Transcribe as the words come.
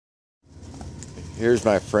Here's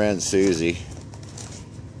my friend Susie.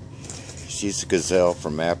 She's a gazelle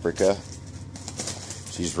from Africa.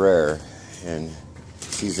 She's rare, and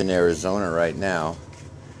she's in Arizona right now.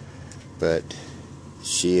 But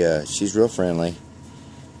she's real friendly.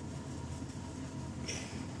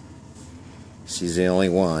 She's the only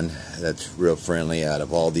one that's real friendly out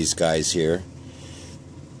of all these guys here.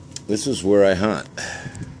 This is where I hunt.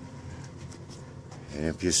 And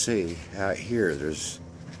if you see out here, there's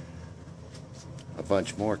a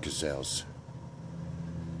bunch more gazelles.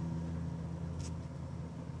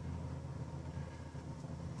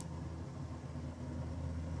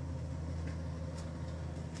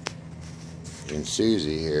 And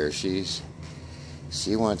Susie here, she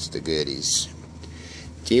wants the goodies.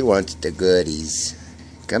 She wants the goodies.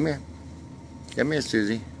 Come here. Come here,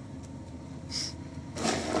 Susie.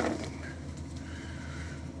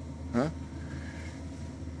 Huh?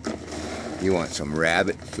 You want some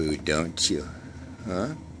rabbit food, don't you? Huh?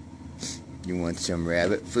 You want some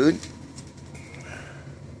rabbit food?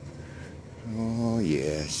 Oh,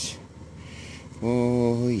 yes.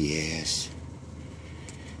 Oh, yes.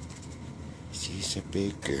 She's a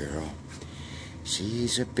big girl.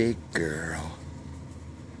 She's a big girl.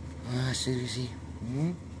 Ah, Susie.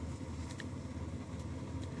 Hmm?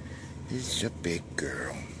 She's a big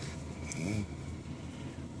girl. Hmm?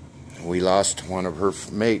 We lost one of her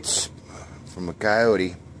mates from a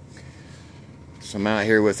coyote. So I'm out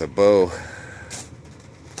here with a bow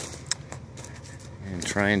and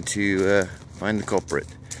trying to find the culprit.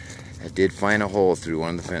 I did find a hole through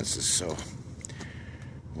one of the fences, so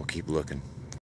we'll keep looking.